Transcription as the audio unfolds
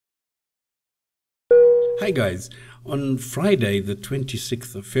Hi guys, on Friday the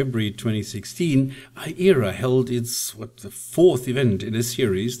 26th of February 2016, iERA held its, the fourth event in a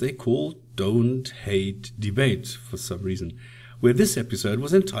series they call Don't Hate Debate for some reason, where this episode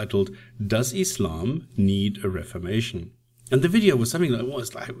was entitled, Does Islam Need a Reformation? And the video was something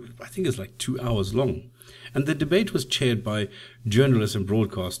that I think it's like 2 hours long. And the debate was chaired by journalist and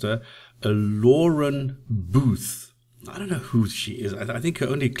broadcaster Lauren Booth. I don't know who she is. I think her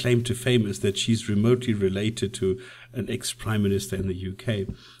only claim to fame is that she's remotely related to an ex-prime minister in the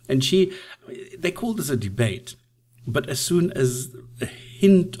UK. And they called this a debate. But as soon as a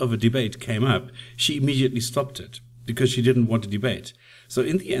hint of a debate came up, she immediately stopped it because she didn't want a debate. So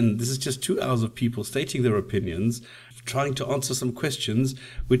in the end, this is just 2 hours of people stating their opinions, trying to answer some questions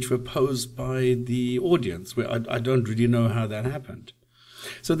which were posed by the audience, where I don't really know how that happened.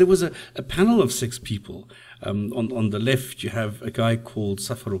 So there was a panel of 6 people. On the left, you have a guy called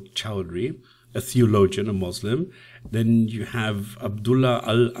Safaruk Chowdhury, a theologian, a Muslim. Then you have Abdullah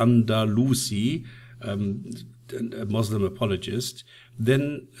al-Andalusi, a Muslim apologist.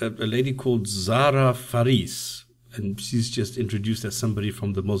 Then a lady called Zara Faris, and she's just introduced as somebody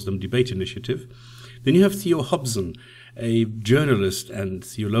from the Muslim Debate Initiative. Then you have Theo Hobson, a journalist and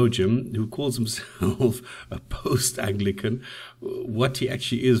theologian who calls himself a post-Anglican. What he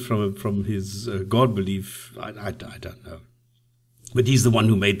actually is from his God belief, I don't know. But he's the one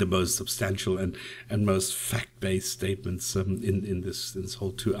who made the most substantial and most fact-based statements in this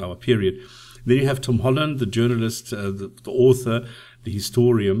whole 2-hour period. Then you have Tom Holland, the journalist, the author, the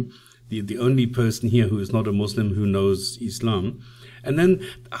historian, the only person here who is not a Muslim who knows Islam. And then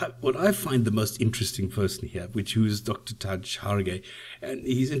what I find the most interesting person here, who is Dr. Hargey, and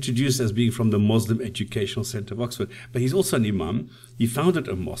he's introduced as being from the Muslim Educational Centre of Oxford, but he's also an imam. He founded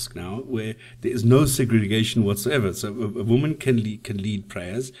a mosque now where there is no segregation whatsoever. So a woman can lead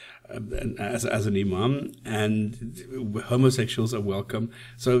prayers as an imam, and homosexuals are welcome.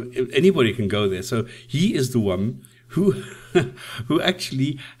 So anybody can go there. So he is the one who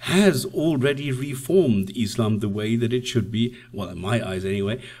actually has already reformed Islam the way that it should be, well, in my eyes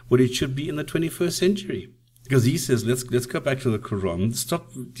anyway, what it should be in the 21st century. Because he says, let's go back to the Qur'an,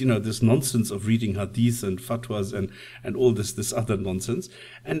 stop, this nonsense of reading hadith and fatwas and all this other nonsense,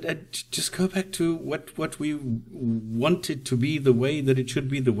 and just go back to what we want it to be, the way that it should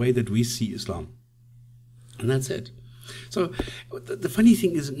be, the way that we see Islam. And that's it. So the funny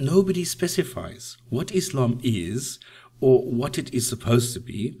thing is nobody specifies what Islam is or what it is supposed to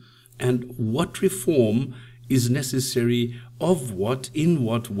be and what reform is necessary of what, in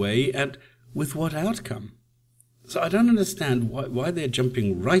what way, and with what outcome. So I don't understand why they're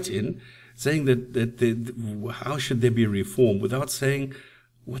jumping right in saying that how should there be reform without saying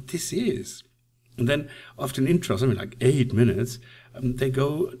what this is. And then after an intro, something like 8 minutes, they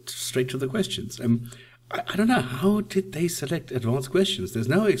go straight to the questions. I don't know, how did they select advanced questions? There's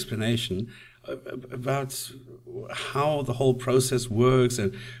no explanation about how the whole process works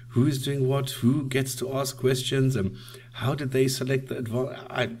and who is doing what, who gets to ask questions, and how did they select the advanced?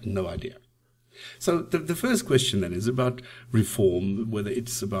 I have no idea. So the first question then is about reform, whether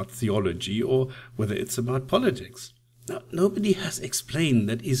it's about theology or whether it's about politics. Now, nobody has explained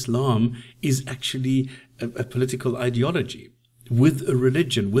that Islam is actually a political ideology, with a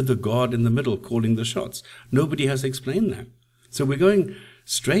religion, with a God in the middle calling the shots. Nobody has explained that. So we're going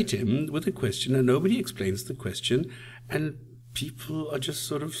straight in with a question and nobody explains the question, and people are just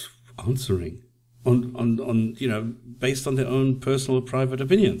sort of answering on based on their own personal private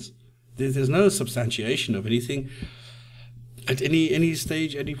opinions. There's no substantiation of anything at any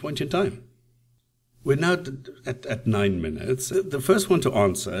stage, any point in time. We're now at 9 minutes. The first one to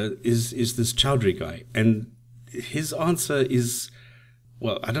answer is this Chowdhury guy, and his answer is,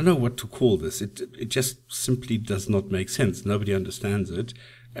 well, I don't know what to call this. It just simply does not make sense. Nobody understands it.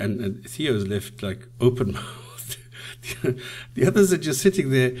 And Theo's left like open mouthed. The others are just sitting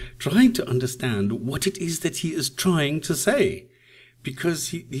there trying to understand what it is that he is trying to say. Because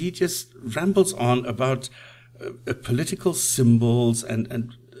he just rambles on about political symbols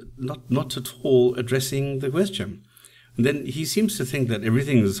and not at all addressing the question. And then he seems to think that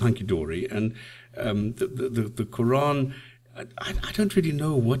everything is hunky-dory, and the Qur'an, I don't really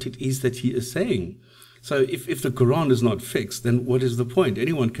know what it is that he is saying. So if the Qur'an is not fixed, then what is the point?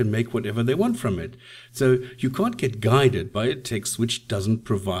 Anyone can make whatever they want from it. So you can't get guided by a text which doesn't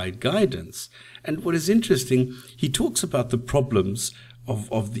provide guidance. And what is interesting, he talks about the problems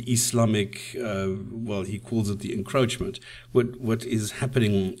of the Islamic, he calls it the encroachment. What is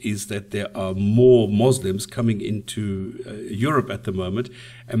happening is that there are more Muslims coming into Europe at the moment,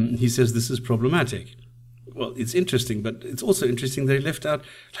 and he says this is problematic. Well, it's interesting, but it's also interesting they left out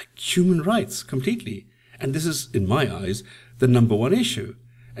like human rights completely. And this is, in my eyes, the number one issue.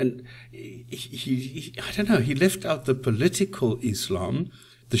 And I don't know, he left out the political Islam,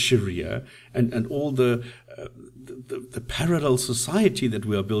 the Sharia, and all the parallel society that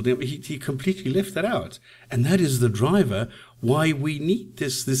we are building. He completely left that out. And that is the driver why we need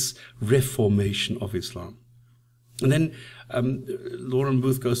this reformation of Islam. And then Lauren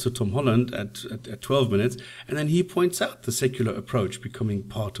Booth goes to Tom Holland at 12 minutes, and then he points out the secular approach becoming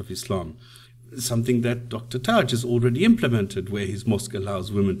part of Islam. Something that Dr. Taj has already implemented, where his mosque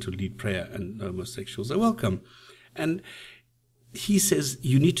allows women to lead prayer and homosexuals are welcome. And he says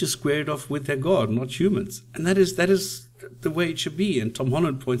you need to square it off with their God, not humans. And that is the way it should be. And Tom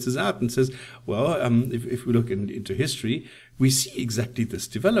Holland points this out and says, well, if we look into history, we see exactly this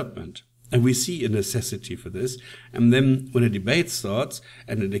development. And we see a necessity for this. And then when a debate starts,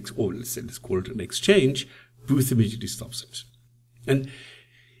 and let's call it an exchange, Booth immediately stops it. And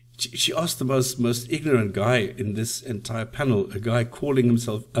she asked the most ignorant guy in this entire panel, a guy calling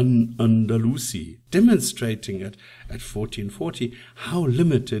himself Andalusi, demonstrating at 1440 how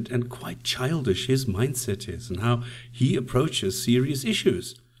limited and quite childish his mindset is, and how he approaches serious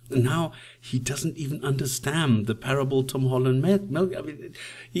issues, and how he doesn't even understand the parable Tom Holland made. I mean,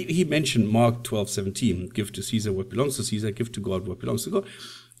 he mentioned Mark 12:17, give to Caesar what belongs to Caesar, give to God what belongs to God.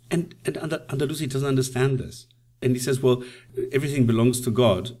 And Andalusi doesn't understand this. And he says, well, everything belongs to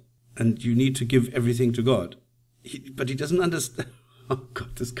God, and you need to give everything to God. But he doesn't understand. Oh,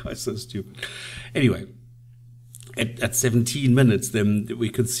 God, this guy's so stupid. Anyway, at 17 minutes, then we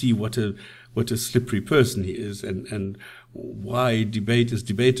can see what a slippery person he is, and why debate is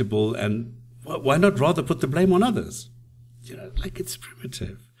debatable, and why not rather put the blame on others? You know, like it's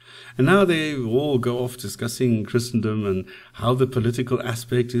primitive. And now they all go off discussing Christendom and how the political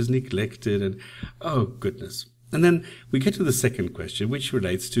aspect is neglected, and oh, goodness. And then we get to the second question, which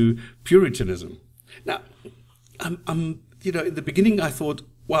relates to Puritanism. Now, in the beginning I thought,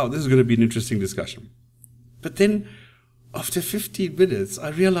 wow, this is going to be an interesting discussion. But then, after 15 minutes, I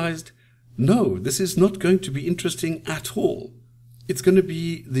realized, no, this is not going to be interesting at all. It's going to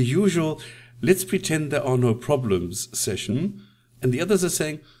be the usual, let's pretend there are no problems session, and the others are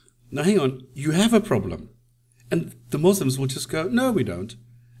saying, now hang on, you have a problem. And the Muslims will just go, no, we don't.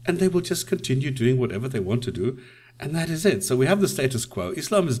 And they will just continue doing whatever they want to do. And that is it. So we have the status quo.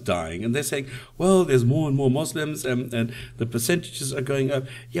 Islam is dying. And they're saying, well, there's more and more Muslims, and the percentages are going up.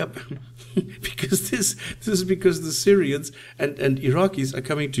 Yeah, because this is because the Syrians and Iraqis are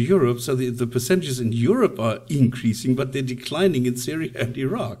coming to Europe. So the percentages in Europe are increasing, but they're declining in Syria and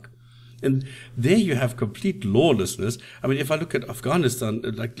Iraq. And there you have complete lawlessness. I mean, if I look at Afghanistan,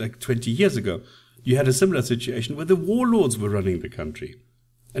 like 20 years ago, you had a similar situation where the warlords were running the country.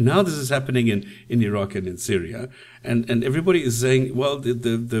 And now this is happening in Iraq and in Syria. And everybody is saying, well,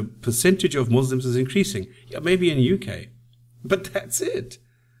 the percentage of Muslims is increasing. Yeah, maybe in UK. But that's it.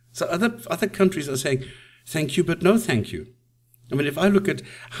 So other countries are saying, thank you, but no thank you. I mean, if I look at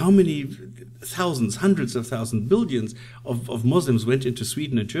how many thousands, hundreds of thousands, billions of Muslims went into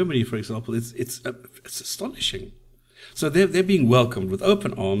Sweden and Germany, for example, it's astonishing. So they're being welcomed with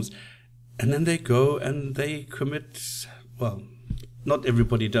open arms, and then they go and they commit, well, not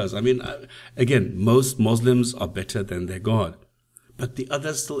everybody does. I mean, again, most Muslims are better than their God. But the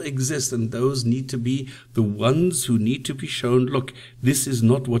others still exist, and those need to be the ones who need to be shown, look, this is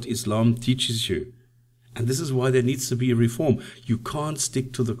not what Islam teaches you. And this is why there needs to be a reform. You can't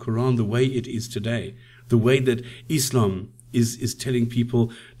stick to the Qur'an the way it is today. The way that Islam is telling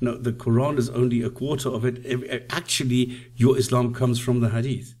people, no, the Qur'an is only a quarter of it. Actually, your Islam comes from the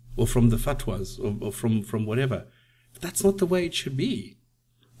Hadith, or from the fatwas, or from whatever. That's not the way it should be.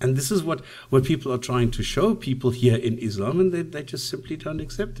 And this is what people are trying to show people here in Islam, and they just simply don't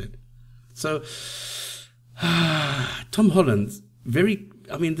accept it. So, Tom Holland,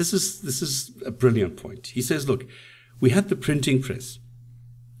 this is a brilliant point. He says, look, we had the printing press,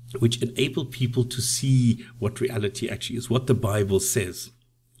 which enabled people to see what reality actually is, what the Bible says.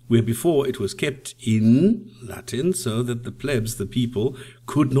 Where before it was kept in Latin so that the plebs, the people,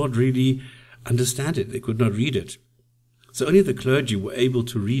 could not really understand it. They could not read it. So only the clergy were able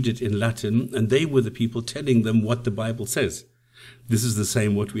to read it in Latin, and they were the people telling them what the Bible says. This is the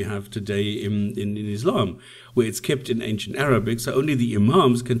same what we have today in Islam, where it's kept in ancient Arabic, so only the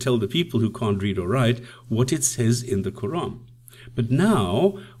imams can tell the people who can't read or write what it says in the Quran. But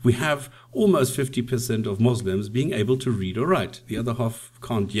now we have almost 50% of Muslims being able to read or write. The other half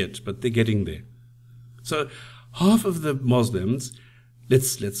can't yet, but they're getting there. So half of the Muslims,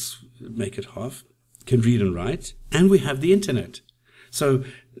 let's make it half, can read and write, and we have the internet. So,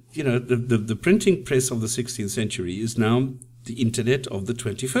 the printing press of the 16th century is now the internet of the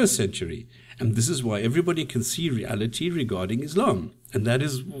 21st century. And this is why everybody can see reality regarding Islam. And that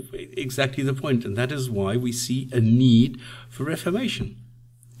is exactly the point. And that is why we see a need for reformation.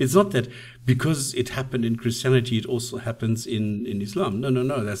 It's not that because it happened in Christianity, it also happens in Islam.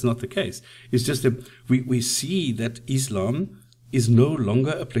 No, that's not the case. It's just that we see that Islam is no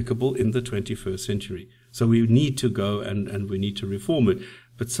longer applicable in the 21st century. So we need to go and we need to reform it.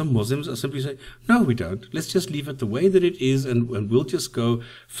 But some Muslims are simply saying, no, we don't. Let's just leave it the way that it is, and we'll just go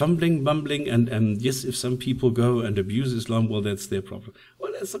fumbling, bumbling, and yes, if some people go and abuse Islam, well, that's their problem.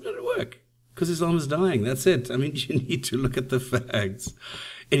 Well, that's not going to work, because Islam is dying. That's it. I mean, you need to look at the facts.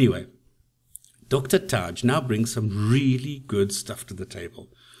 Anyway, Dr. Taj now brings some really good stuff to the table,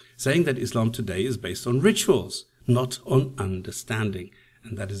 saying that Islam today is based on rituals, not on understanding.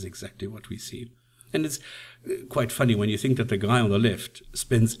 And that is exactly what we see. And it's quite funny when you think that the guy on the left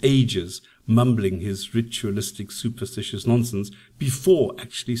spends ages mumbling his ritualistic, superstitious nonsense before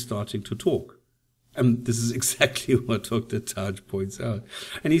actually starting to talk. And this is exactly what Dr. Taj points out.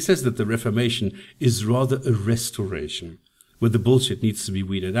 And he says that the Reformation is rather a restoration, where the bullshit needs to be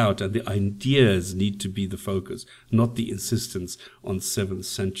weeded out and the ideas need to be the focus, not the insistence on 7th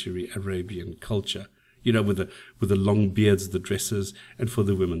century Arabian culture, you know, with the long beards, the dresses, and for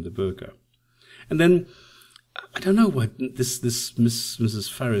the women, the burqa. And then, I don't know what Mrs.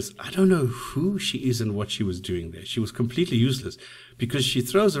 Faris, I don't know who she is and what she was doing there. She was completely useless because she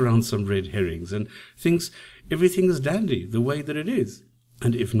throws around some red herrings and thinks everything is dandy the way that it is.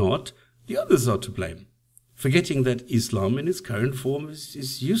 And if not, the others are to blame, forgetting that Islam in its current form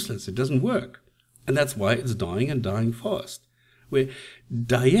is useless. It doesn't work. And that's why it's dying and dying fast. Where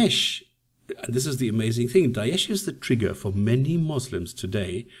Daesh, and this is the amazing thing, Daesh is the trigger for many Muslims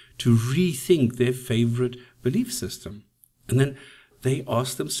today to rethink their favorite belief system. And then they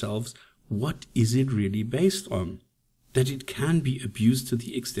ask themselves, what is it really based on? That it can be abused to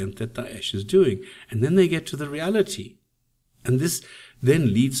the extent that Daesh is doing. And then they get to the reality. And this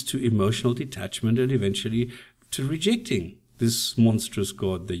then leads to emotional detachment and eventually to rejecting this monstrous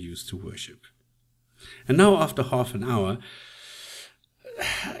God they used to worship. And now after half an hour,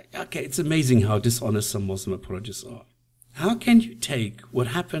 okay, it's amazing how dishonest some Muslim apologists are. How can you take what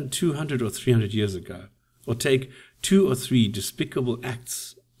happened 200 or 300 years ago, or take 2 or 3 despicable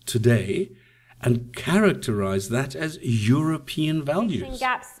acts today and characterize that as European values?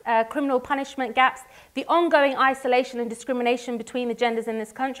 Gaps, criminal punishment gaps, the ongoing isolation and discrimination between the genders in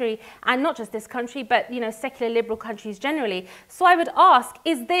this country, and not just this country, but, you know, secular liberal countries generally. So I would ask,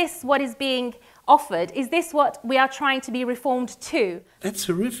 is this what is being offered? Is this what we are trying to be reformed to? That's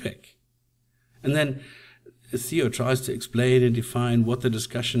horrific. And then Theo tries to explain and define what the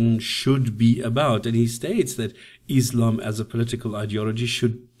discussion should be about. And he states that Islam as a political ideology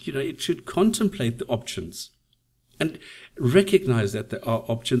should, you know, it should contemplate the options and recognize that there are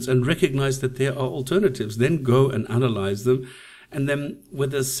options and recognize that there are alternatives. Then go and analyze them. And then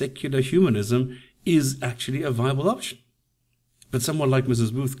whether secular humanism is actually a viable option. But someone like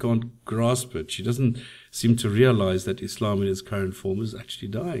Mrs. Booth can't grasp it. She doesn't seem to realize that Islam in its current form is actually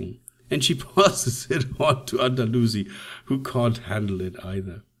dying. And she passes it on to Andalusi, who can't handle it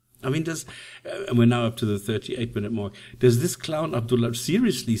either. I mean, and we're now up to the 38-minute mark, does this clown Abdullah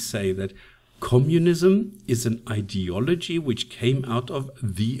seriously say that communism is an ideology which came out of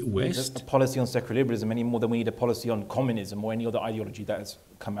the West? A policy on secular liberalism any more than we need a policy on communism or any other ideology that has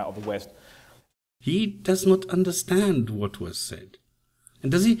come out of the West. He does not understand what was said.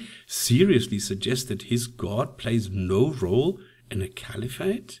 And does he seriously suggest that his God plays no role in a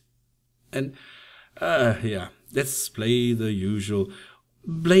caliphate? And, yeah, let's play the usual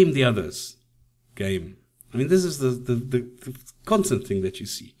blame the others game. I mean, this is the constant thing that you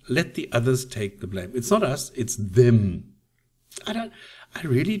see. Let the others take the blame. It's not us, it's them. I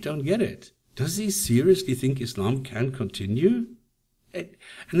really don't get it. Does he seriously think Islam can continue? And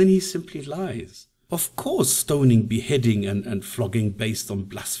then he simply lies. Of course, stoning, beheading, and flogging based on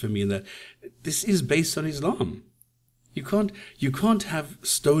blasphemy and that. This is based on Islam. You can't have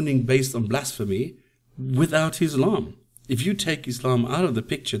stoning based on blasphemy without Islam. If you take Islam out of the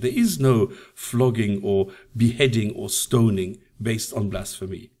picture, there is no flogging or beheading or stoning based on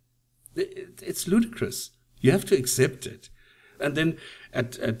blasphemy. It's ludicrous. You have to accept it. And then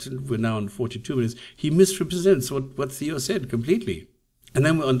we're now on 42 minutes, he misrepresents what Theo said completely. And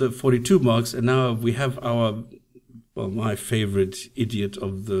then we're on the 42 marks, and now we have my favorite idiot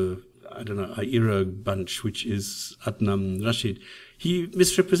of the, iERA bunch, which is Adnan Rashid. He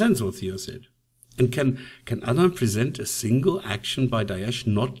misrepresents what Theo said. And can Adnan present a single action by Daesh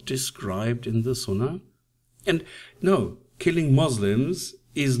not described in the Sunnah? And no, killing Muslims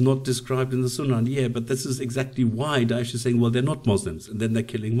is not described in the Sunnah. Yeah, but this is exactly why Daesh is saying, well, they're not Muslims, and then they're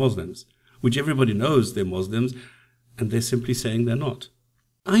killing Muslims, which everybody knows they're Muslims, and they're simply saying they're not.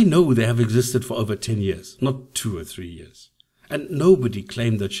 I know they have existed for over 10 years, not 2 or 3 years. And nobody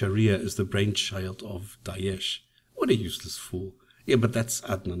claimed that Sharia is the brainchild of Daesh. What a useless fool. Yeah, but that's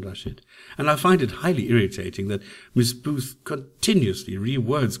Adnan Rashid. And I find it highly irritating that Ms. Booth continuously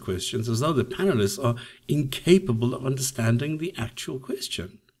rewords questions as though the panelists are incapable of understanding the actual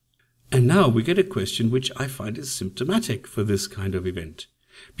question. And now we get a question which I find is symptomatic for this kind of event.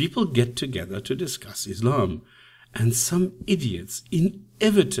 People get together to discuss Islam, and some idiots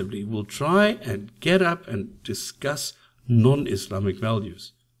inevitably will try and get up and discuss non-Islamic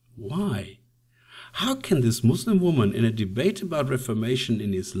values. Why? How can this Muslim woman in a debate about Reformation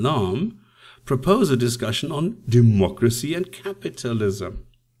in Islam propose a discussion on democracy and capitalism?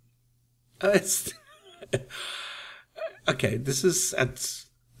 Okay, this is at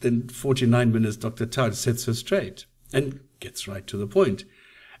then 49 minutes Dr. Taj sets her straight and gets right to the point.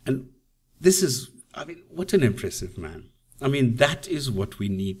 And this is, I mean, what an impressive man. I mean, that is what we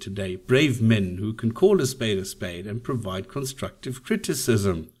need today. Brave men who can call a spade and provide constructive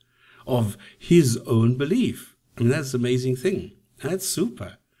criticism of his own belief. I mean, that's an amazing thing. That's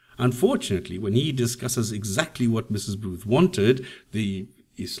super. Unfortunately, when he discusses exactly what Mrs. Booth wanted, the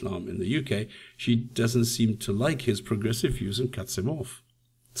Islam in the UK, she doesn't seem to like his progressive views and cuts him off.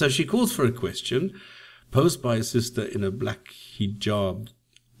 So she calls for a question posed by a sister in a black hijab.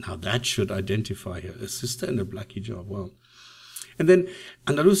 Now that should identify her. A sister in a black hijab. Well. And then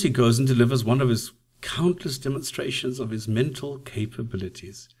Andalusi goes and delivers one of his countless demonstrations of his mental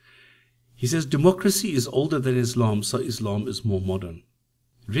capabilities. He says democracy is older than Islam, so Islam is more modern.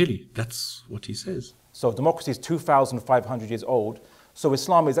 Really, that's what he says. So democracy is 2,500 years old, so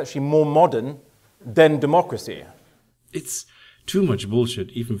Islam is actually more modern than democracy. It's too much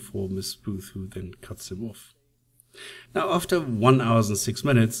bullshit, even for Miss Booth, who then cuts him off. Now, after 1 hour and 6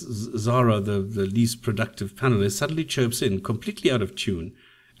 minutes, Zara, the least productive panelist, suddenly chirps in, completely out of tune,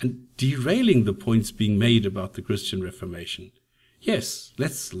 and derailing the points being made about the Christian Reformation. Yes,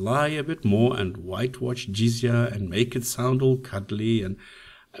 let's lie a bit more and whitewash jizya and make it sound all cuddly. And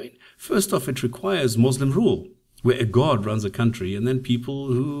I mean, first off, it requires Muslim rule, where a god runs a country and then people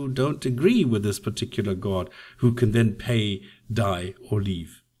who don't agree with this particular god who can then pay, die, or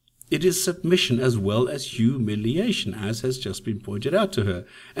leave. It is submission as well as humiliation, as has just been pointed out to her,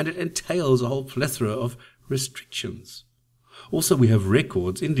 and it entails a whole plethora of restrictions. Also, we have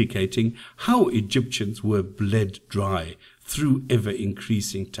records indicating how Egyptians were bled dry through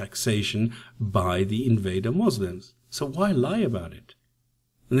ever-increasing taxation by the invader Muslims. So why lie about it?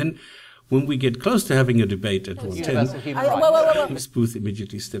 And then, when we get close to having a debate at 1:10, Miss Booth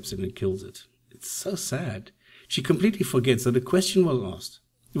immediately steps in and kills it. It's so sad. She completely forgets that a question was asked,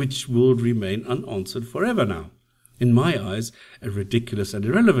 which will remain unanswered forever now. In my eyes, a ridiculous and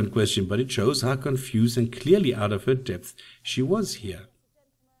irrelevant question, but it shows how confused and clearly out of her depth she was here.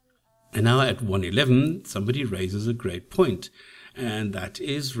 And now at 1:11, somebody raises a great point, and that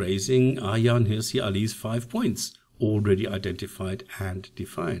is raising Ayaan Hirsi Ali's 5 points, already identified and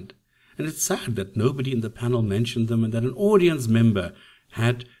defined. And it's sad that nobody in the panel mentioned them and that an audience member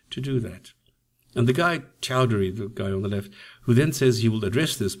had to do that. And the guy, Chowdhury, the guy on the left, who then says he will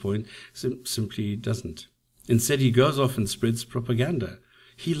address this point, simply doesn't. Instead, he goes off and spreads propaganda.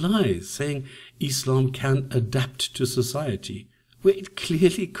 He lies, saying Islam can adapt to society, where it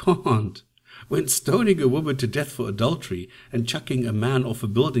clearly can't. When stoning a woman to death for adultery and chucking a man off a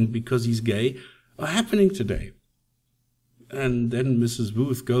building because he's gay are happening today. And then Mrs.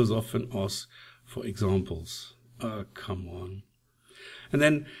 Booth goes off and asks for examples. Oh, come on. And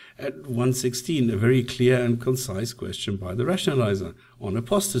then at 1:16, a very clear and concise question by the rationalizer on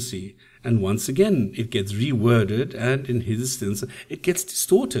apostasy. And once again, it gets reworded, and in his instance, it gets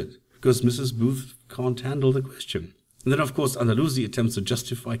distorted because Mrs. Booth can't handle the question. And then, of course, Andalusi attempts to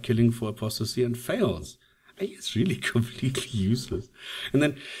justify killing for apostasy and fails. It's really completely useless. And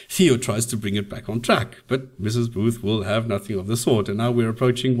then Theo tries to bring it back on track, but Mrs. Booth will have nothing of the sort. And now we're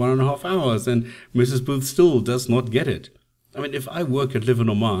approaching 1.5 hours, and Mrs. Booth still does not get it. I mean, if I work and live in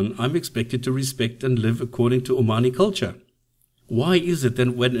Oman, I'm expected to respect and live according to Omani culture. Why is it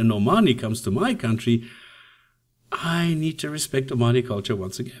then when an Omani comes to my country, I need to respect Omani culture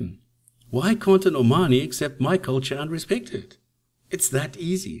once again? Why can't an Omani accept my culture and respect it? It's that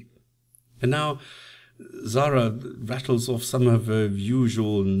easy. And now Zara rattles off some of her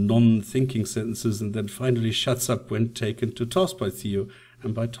usual non-thinking sentences and then finally shuts up when taken to task by Theo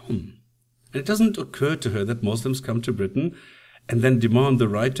and by Tom. And it doesn't occur to her that Muslims come to Britain and then demand the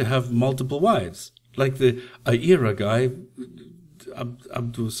right to have multiple wives, like the iERA guy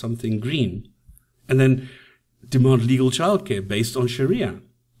Abdul something Green, and then demand legal childcare based on Sharia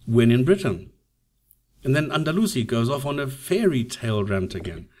when in Britain. And then Andalusi goes off on a fairy tale rant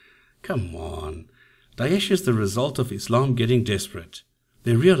again. Come on. Daesh is the result of Islam getting desperate.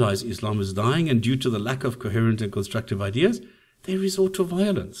 They realize Islam is dying, and due to the lack of coherent and constructive ideas, they resort to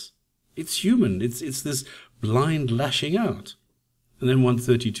violence. It's human. It's this blind lashing out. And then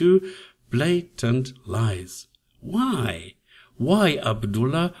 132, blatant lies. Why? Why,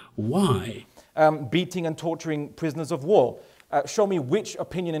 Abdullah? Why? Beating and torturing prisoners of war. Show me which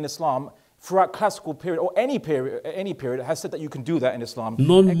opinion in Islam throughout classical period or any period has said that you can do that in Islam.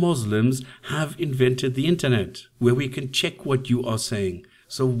 Non-Muslims have invented the internet where we can check what you are saying.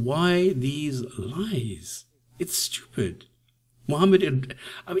 So why these lies? It's stupid. Muhammad,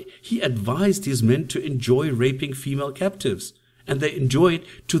 he advised his men to enjoy raping female captives, and they enjoy it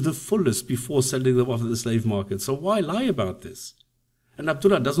to the fullest before selling them off at the slave market. So why lie about this? And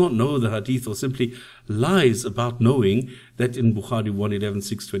Abdullah does not know the hadith, or simply lies about knowing that in Bukhari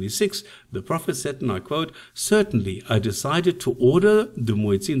 111-626, the Prophet said, and I quote, "Certainly I decided to order the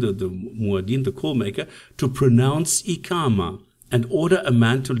muezzin, the muadin, the call maker, to pronounce iqama, and order a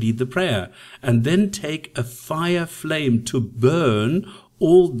man to lead the prayer, and then take a fire flame to burn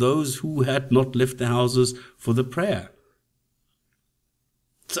all those who had not left their houses for the prayer."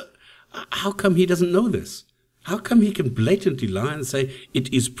 So how come he doesn't know this? How come he can blatantly lie and say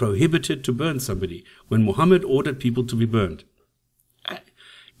it is prohibited to burn somebody when Muhammad ordered people to be burned?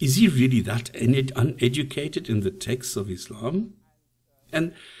 Is he really that uneducated in the texts of Islam?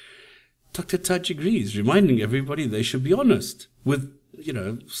 And Dr. Taj agrees, reminding everybody they should be honest with,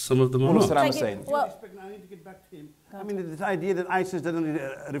 some of them are not. I need to get back to him. I mean, this idea that ISIS doesn't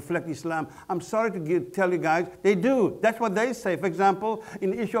reflect Islam, I'm sorry to tell you guys, they do. That's what they say. For example,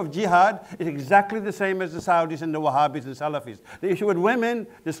 in the issue of jihad, it's exactly the same as the Saudis and the Wahhabis and Salafis. The issue with women,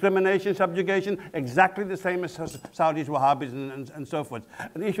 discrimination, subjugation, exactly the same as Saudis, Wahhabis, and so forth.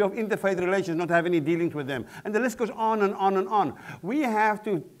 And the issue of interfaith relations, not have any dealings with them. And the list goes on and on and on. We have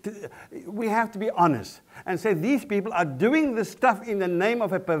to be honest and say these people are doing this stuff in the name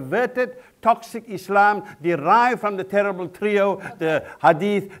of a perverted, toxic Islam derived from the terrible trio, the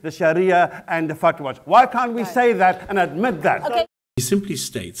Hadith, the Sharia, and the Fatwas. Why can't we say that and admit that? Okay. He simply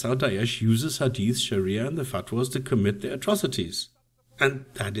states how Daesh uses Hadith, Sharia, and the Fatwas to commit their atrocities. And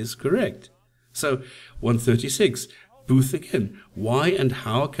that is correct. So, 136, Booth again. Why and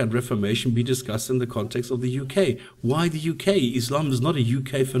how can Reformation be discussed in the context of the UK? Why the UK? Islam is not a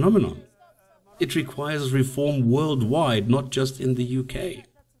UK phenomenon. It requires reform worldwide, not just in the UK.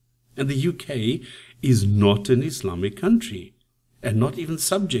 And the UK is not an Islamic country and not even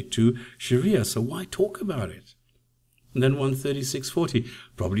subject to Sharia, so why talk about it? And then 136.40,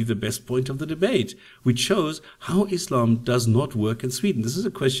 probably the best point of the debate, which shows how Islam does not work in Sweden. This is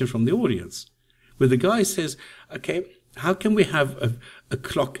a question from the audience, where the guy says, okay, how can we have a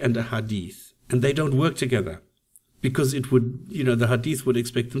clock and a hadith, and they don't work together? Because it would, the hadith would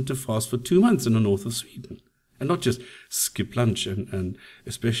expect them to fast for 2 months in the north of Sweden, and not just skip lunch, and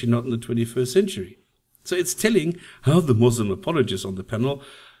especially not in the 21st century. So it's telling how the Muslim apologists on the panel,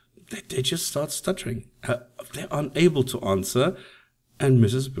 they just start stuttering. They're unable to answer, and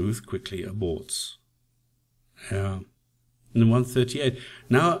Mrs. Booth quickly aborts. Yeah. And 138.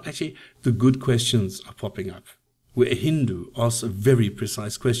 Now, actually, the good questions are popping up, where a Hindu asks a very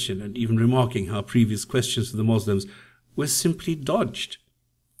precise question, and even remarking how previous questions to the Muslims were simply dodged.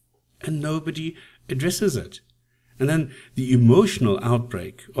 And nobody addresses it. And then the emotional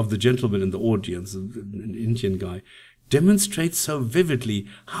outbreak of the gentleman in the audience, an Indian guy, demonstrates so vividly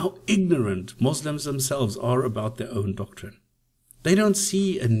how ignorant Muslims themselves are about their own doctrine. They don't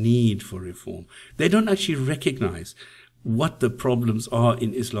see a need for reform. They don't actually recognize what the problems are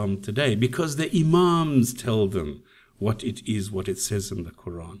in Islam today, because the imams tell them what it is, what it says in the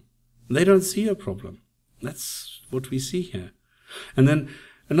Qur'an. They don't see a problem. That's what we see here. And then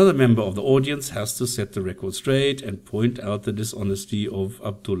another member of the audience has to set the record straight and point out the dishonesty of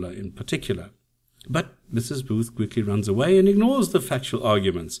Abdullah in particular. But Mrs. Booth quickly runs away and ignores the factual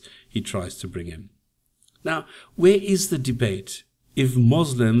arguments he tries to bring in. Now, where is the debate if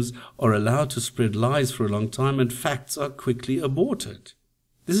Muslims are allowed to spread lies for a long time and facts are quickly aborted?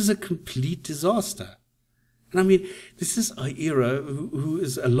 This is a complete disaster. And I mean, this is iERA, who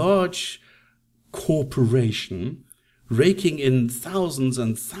is a large corporation raking in thousands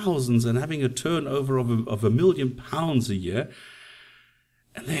and thousands and having a turnover of £1 million a year.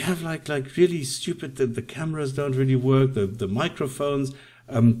 And they have like really stupid, the cameras don't really work, the microphones,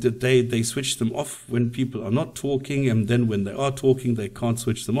 they switch them off when people are not talking, and then when they are talking, they can't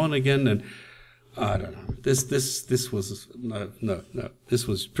switch them on again. And I don't know. This was no. This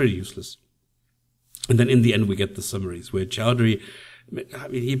was pretty useless. And then in the end, we get the summaries where Chowdhury, I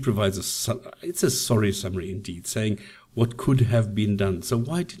mean, he provides it's a sorry summary indeed, saying what could have been done. So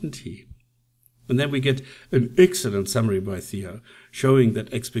why didn't he? And then we get an excellent summary by Theo, showing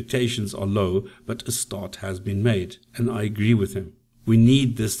that expectations are low, but a start has been made. And I agree with him. We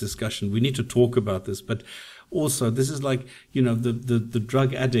need this discussion. We need to talk about this. But also, this is like, you know, the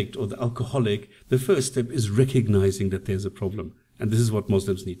drug addict or the alcoholic. The first step is recognizing that there's a problem. And this is what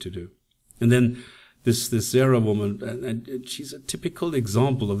Muslims need to do. And then this Zara woman, and she's a typical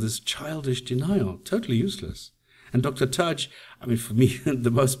example of this childish denial, totally useless. And Dr. Taj, I mean, for me,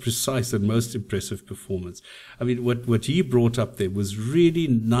 the most precise and most impressive performance. I mean, what he brought up there was really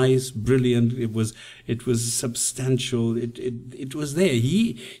nice, brilliant. It was substantial. It was there.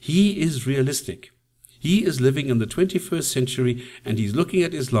 He is realistic. He is living in the 21st century, and he's looking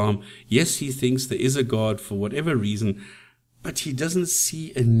at Islam. Yes, he thinks there is a God for whatever reason, but he doesn't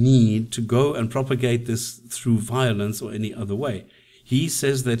see a need to go and propagate this through violence or any other way. He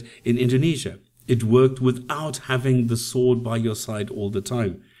says that in Indonesia, it worked without having the sword by your side all the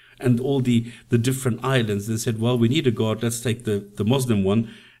time. And all the different islands, they said, well, we need a God, let's take the Muslim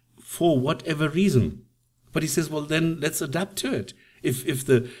one for whatever reason. But he says, well, then let's adapt to it. If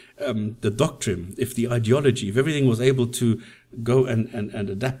the doctrine, if the ideology, if everything was able to go and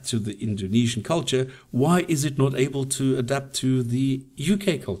adapt to the Indonesian culture, why is it not able to adapt to the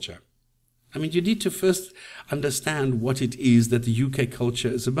UK culture? I mean, you need to first understand what it is that the UK culture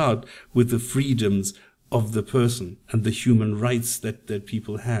is about, with the freedoms of the person and the human rights that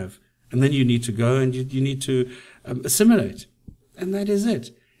people have. And then you need to go and you need to assimilate. And that is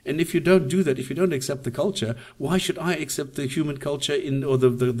it. And if you don't do that, if you don't accept the culture, why should I accept the human culture or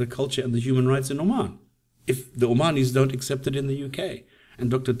the culture and the human rights in Oman? If the Omanis don't accept it in the UK. And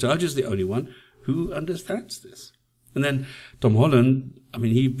Dr. Taj is the only one who understands this. And then Tom Holland, I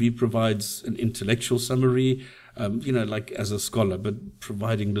mean, he provides an intellectual summary, like as a scholar, but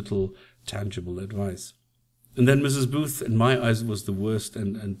providing little tangible advice. And then Mrs. Booth, in my eyes, was the worst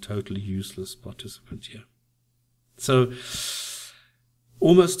and totally useless participant here. So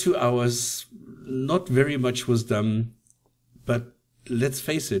almost 2 hours, not very much was done, but let's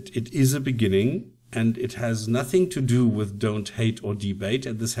face it, it is a beginning, and it has nothing to do with don't hate or debate,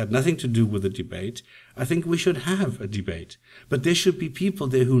 and this had nothing to do with a debate. I think we should have a debate, but there should be people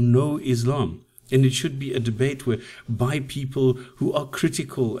there who know Islam, and it should be a debate by people who are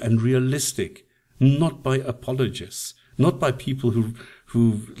critical and realistic, not by apologists, not by people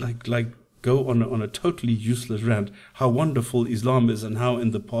who go on a totally useless rant how wonderful Islam is and how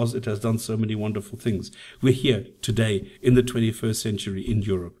in the past it has done so many wonderful things. We're here today in the 21st century in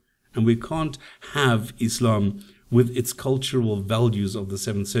Europe, and we can't have Islam with its cultural values of the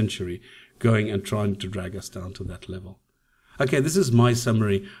 7th century going and trying to drag us down to that level. Okay, this is my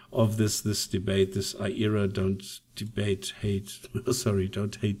summary of this debate, this iERA don't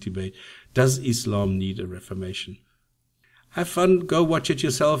hate debate. Does Islam need a reformation? Have fun, go watch it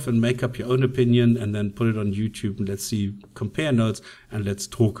yourself and make up your own opinion, and then put it on YouTube and let's see, compare notes, and let's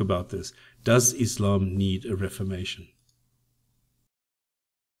talk about this. Does Islam need a reformation?